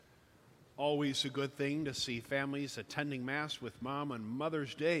Always a good thing to see families attending Mass with Mom on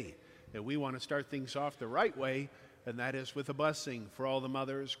Mother's Day. And we want to start things off the right way, and that is with a blessing for all the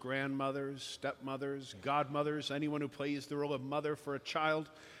mothers, grandmothers, stepmothers, godmothers, anyone who plays the role of mother for a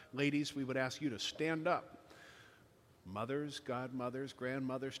child. Ladies, we would ask you to stand up. Mothers, godmothers,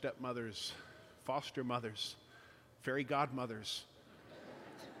 grandmothers, stepmothers, foster mothers, fairy godmothers.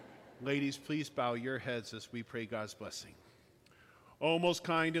 Ladies, please bow your heads as we pray God's blessing. O most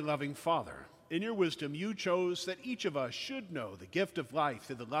kind and loving Father, in your wisdom you chose that each of us should know the gift of life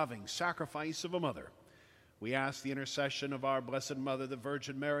through the loving sacrifice of a mother. We ask the intercession of our Blessed Mother, the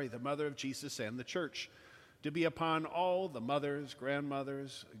Virgin Mary, the Mother of Jesus and the Church, to be upon all the mothers,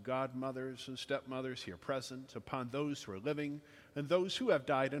 grandmothers, godmothers, and stepmothers here present, upon those who are living and those who have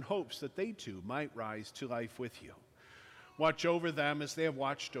died in hopes that they too might rise to life with you. Watch over them as they have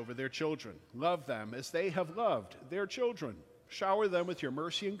watched over their children. Love them as they have loved their children. Shower them with your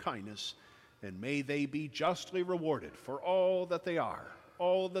mercy and kindness, and may they be justly rewarded for all that they are,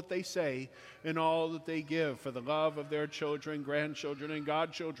 all that they say, and all that they give for the love of their children, grandchildren, and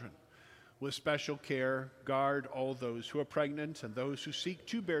godchildren. With special care, guard all those who are pregnant and those who seek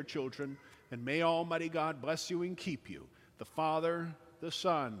to bear children, and may Almighty God bless you and keep you, the Father, the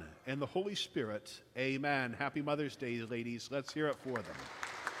Son, and the Holy Spirit. Amen. Happy Mother's Day, ladies. Let's hear it for them.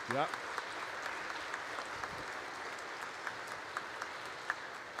 Yep.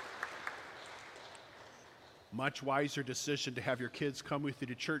 Much wiser decision to have your kids come with you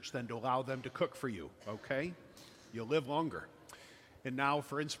to church than to allow them to cook for you, okay? You'll live longer. And now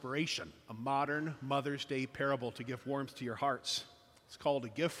for inspiration, a modern Mother's Day parable to give warmth to your hearts. It's called A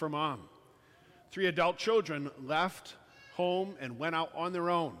Gift from Mom. 3 adult children left home and went out on their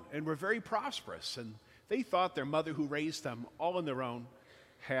own and were very prosperous. And they thought their mother who raised them all on their own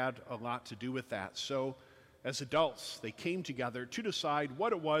had a lot to do with that. So as adults, they came together to decide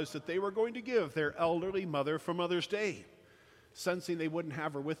what it was that they were going to give their elderly mother for Mother's Day, sensing they wouldn't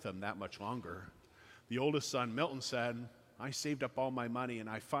have her with them that much longer. The oldest son, Milton, said, I saved up all my money and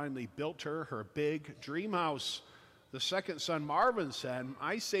I finally built her big dream house. The second son, Marvin, said,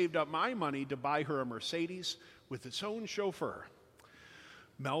 I saved up my money to buy her a Mercedes with its own chauffeur.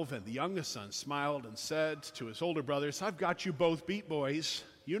 Melvin, the youngest son, smiled and said to his older brothers, I've got you both beat, boys.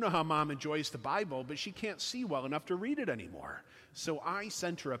 You know how Mom enjoys the Bible, but she can't see well enough to read it anymore. So I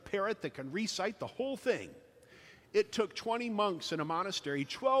sent her a parrot that can recite the whole thing. It took 20 monks in a monastery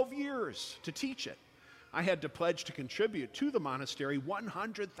 12 years to teach it. I had to pledge to contribute to the monastery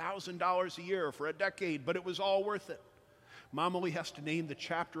 $100,000 a year for a decade, but it was all worth it. Mom only has to name the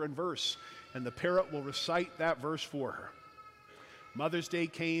chapter and verse, and the parrot will recite that verse for her. Mother's Day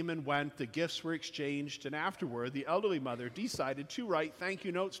came and went, the gifts were exchanged, and afterward, the elderly mother decided to write thank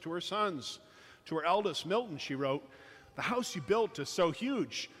you notes to her sons. To her eldest, Milton, she wrote, the house you built is so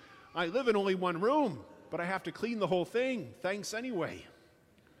huge. I live in only one room, but I have to clean the whole thing. Thanks anyway.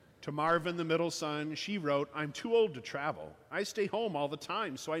 To Marvin, the middle son, she wrote, I'm too old to travel. I stay home all the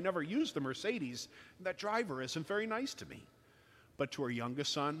time, so I never use the Mercedes. That driver isn't very nice to me. But to her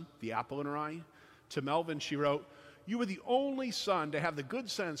youngest son, the apple in her eye, to Melvin, she wrote, you were the only son to have the good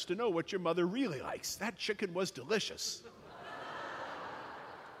sense to know what your mother really likes. That chicken was delicious.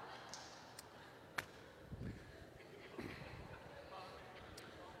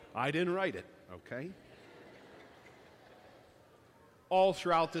 I didn't write it, okay? All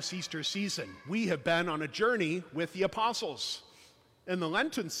throughout this Easter season, we have been on a journey with the apostles. In the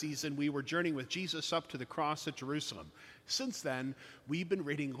Lenten season, we were journeying with Jesus up to the cross at Jerusalem. Since then, we've been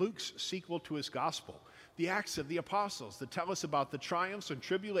reading Luke's sequel to his gospel, the Acts of the Apostles, that tell us about the triumphs and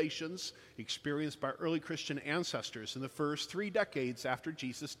tribulations experienced by early Christian ancestors in the first 3 decades after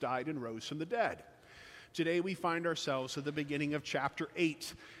Jesus died and rose from the dead. Today, we find ourselves at the beginning of chapter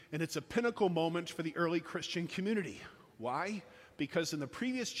 8, and it's a pinnacle moment for the early Christian community. Why? Because in the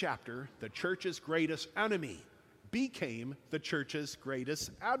previous chapter, the church's greatest enemy became the church's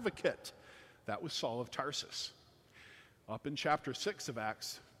greatest advocate. That was Saul of Tarsus. Up in chapter 6 of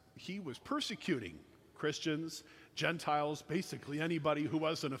Acts, he was persecuting Christians, Gentiles, basically anybody who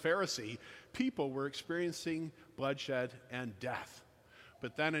wasn't a Pharisee. People were experiencing bloodshed and death.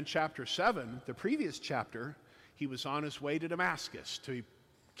 But then in chapter 7, the previous chapter, he was on his way to Damascus to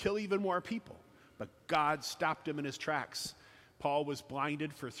kill even more people. But God stopped him in his tracks. Paul was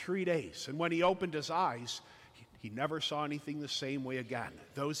blinded for 3 days, and when he opened his eyes, he never saw anything the same way again.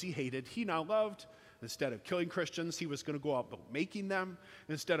 Those he hated, he now loved. Instead of killing Christians, he was going to go out making them.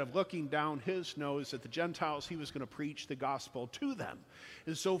 Instead of looking down his nose at the Gentiles, he was going to preach the gospel to them.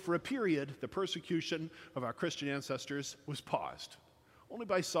 And so for a period, the persecution of our Christian ancestors was paused. Only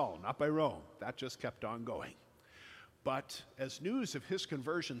by Saul, not by Rome. That just kept on going. But as news of his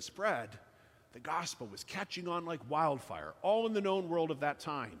conversion spread, The gospel was catching on like wildfire, all in the known world of that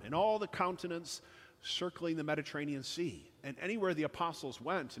time, in all the continents circling the Mediterranean Sea. And anywhere the apostles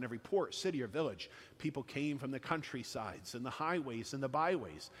went, in every port, city, or village, people came from the countrysides and the highways and the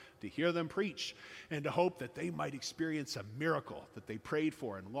byways to hear them preach and to hope that they might experience a miracle that they prayed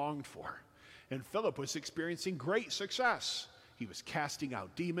for and longed for. And Philip was experiencing great success. He was casting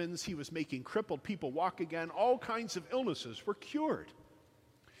out demons. He was making crippled people walk again. All kinds of illnesses were cured.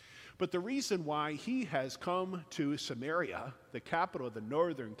 But the reason why he has come to Samaria, the capital of the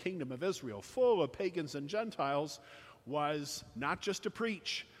northern kingdom of Israel, full of pagans and Gentiles, was not just to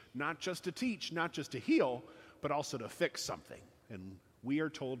preach, not just to teach, not just to heal, but also to fix something. And we are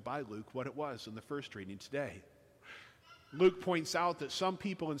told by Luke what it was in the first reading today. Luke points out that some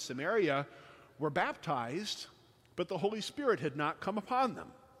people in Samaria were baptized, but the Holy Spirit had not come upon them.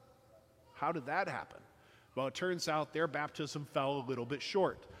 How did that happen? Well, it turns out their baptism fell a little bit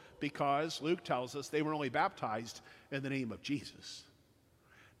short, because Luke tells us they were only baptized in the name of Jesus.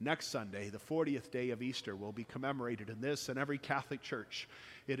 Next Sunday, the 40th day of Easter, will be commemorated in this and every Catholic church.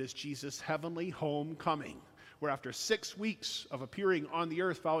 It is Jesus' heavenly homecoming, where after 6 weeks of appearing on the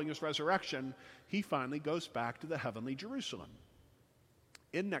earth following his resurrection, he finally goes back to the heavenly Jerusalem.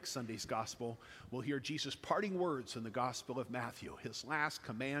 In next Sunday's gospel, we'll hear Jesus' parting words in the Gospel of Matthew, his last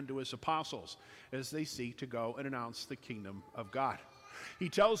command to his apostles as they seek to go and announce the kingdom of God. He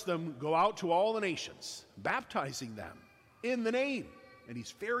tells them, go out to all the nations, baptizing them in the name, and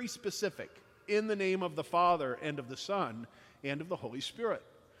he's very specific, in the name of the Father and of the Son and of the Holy Spirit.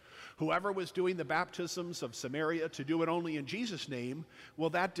 Whoever was doing the baptisms of Samaria to do it only in Jesus' name,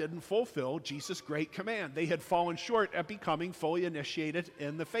 well, that didn't fulfill Jesus' great command. They had fallen short at becoming fully initiated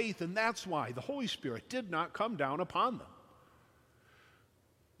in the faith, and that's why the Holy Spirit did not come down upon them.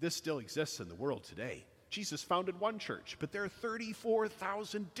 This still exists in the world today. Jesus founded one church, but there are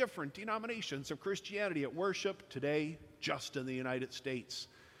 34,000 different denominations of Christianity at worship today just in the United States.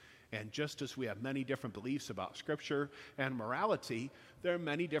 And just as we have many different beliefs about Scripture and morality, there are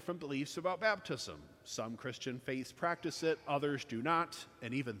many different beliefs about baptism. Some Christian faiths practice it, others do not,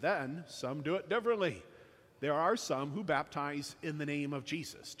 and even then, some do it differently. There are some who baptize in the name of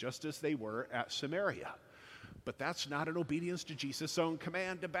Jesus, just as they were at Samaria. But that's not in obedience to Jesus' own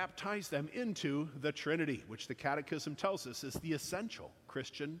command to baptize them into the Trinity, which the Catechism tells us is the essential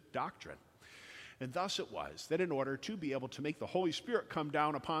Christian doctrine. And thus it was that in order to be able to make the Holy Spirit come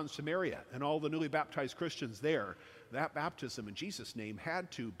down upon Samaria and all the newly baptized Christians there, that baptism in Jesus' name had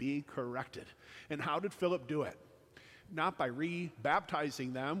to be corrected. And how did Philip do it? Not by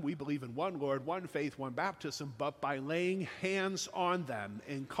re-baptizing them, we believe in one Lord, one faith, one baptism, but by laying hands on them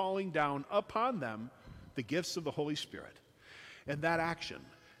and calling down upon them the gifts of the Holy Spirit. And that action,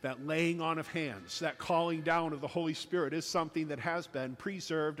 that laying on of hands, that calling down of the Holy Spirit is something that has been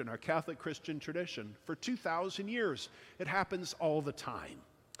preserved in our Catholic Christian tradition for 2,000 years. It happens all the time.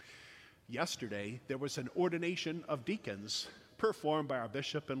 Yesterday, there was an ordination of deacons performed by our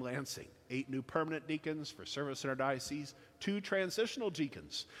bishop in Lansing. 8 new permanent deacons for service in our diocese, 2 transitional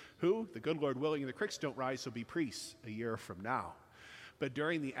deacons who, the good Lord willing and the creeks don't rise, will be priests a year from now. But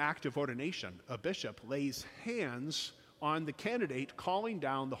during the act of ordination, a bishop lays hands on the candidate, calling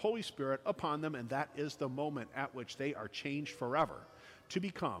down the Holy Spirit upon them, and that is the moment at which they are changed forever to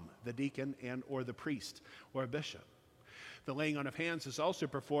become the deacon and or the priest or bishop. The laying on of hands is also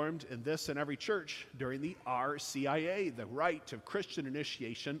performed in this and every church during the RCIA, the rite of Christian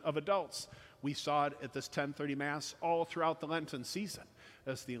initiation of adults. We saw it at this 10:30 Mass all throughout the Lenten season,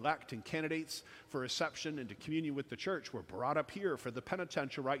 as the elect and candidates for reception into communion with the church were brought up here for the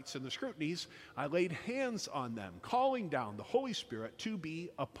penitential rites and the scrutinies. I laid hands on them, calling down the Holy Spirit to be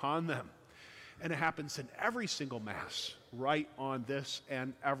upon them. And it happens in every single Mass, right on this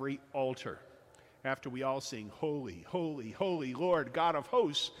and every altar. After we all sing, Holy, Holy, Holy Lord, God of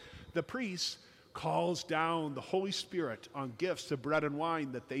hosts, the priest calls down the Holy Spirit on gifts of bread and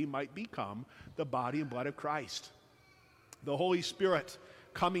wine that they might become the body and blood of Christ. The Holy Spirit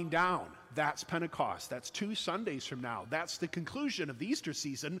coming down, that's Pentecost. That's 2 Sundays from now. That's the conclusion of the Easter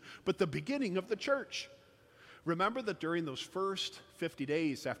season, but the beginning of the church. Remember that during those first 50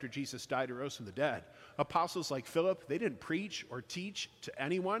 days after Jesus died and rose from the dead, apostles like Philip, they didn't preach or teach to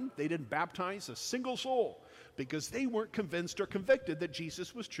anyone. They didn't baptize a single soul because they weren't convinced or convicted that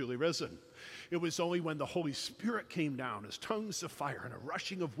Jesus was truly risen. It was only when the Holy Spirit came down as tongues of fire and a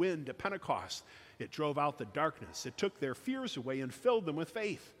rushing of wind at Pentecost, it drove out the darkness. It took their fears away and filled them with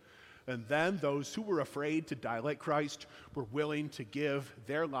faith. And then those who were afraid to die like Christ were willing to give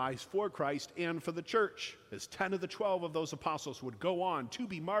their lives for Christ and for the church, as 10 of the 12 of those apostles would go on to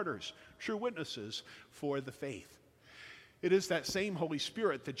be martyrs, true witnesses for the faith. It is that same Holy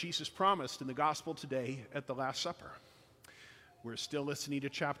Spirit that Jesus promised in the gospel today at the Last Supper. We're still listening to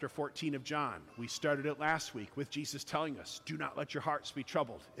chapter 14 of John. We started it last week with Jesus telling us, do not let your hearts be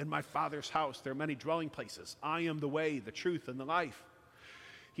troubled. In my Father's house there are many dwelling places. I am the way, the truth, and the life.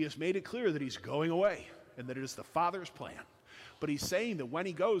 He has made it clear that he's going away and that it is the Father's plan. But he's saying that when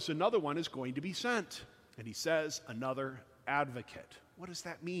he goes, another one is going to be sent. And he says, another advocate. What does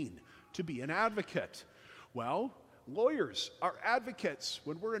that mean, to be an advocate? Well, lawyers are advocates.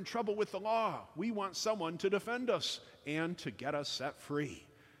 When we're in trouble with the law, we want someone to defend us and to get us set free.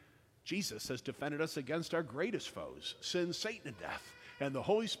 Jesus has defended us against our greatest foes, sin, Satan, and death. And the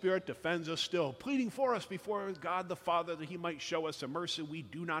Holy Spirit defends us still, pleading for us before God the Father that he might show us a mercy we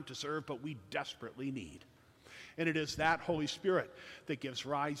do not deserve, but we desperately need. And it is that Holy Spirit that gives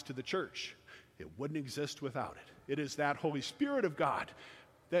rise to the church. It wouldn't exist without it. It is that Holy Spirit of God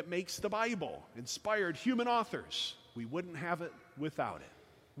that makes the Bible, inspired human authors. We wouldn't have it without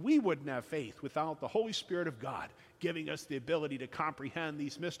it. We wouldn't have faith without the Holy Spirit of God giving us the ability to comprehend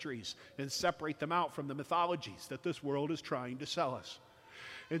these mysteries and separate them out from the mythologies that this world is trying to sell us.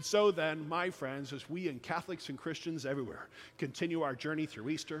 And so then, my friends, as we and Catholics and Christians everywhere continue our journey through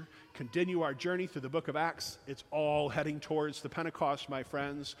Easter, continue our journey through the book of Acts, it's all heading towards the Pentecost, my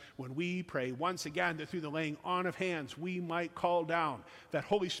friends, when we pray once again that through the laying on of hands, we might call down that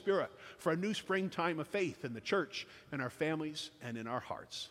Holy Spirit for a new springtime of faith in the church, in our families, and in our hearts.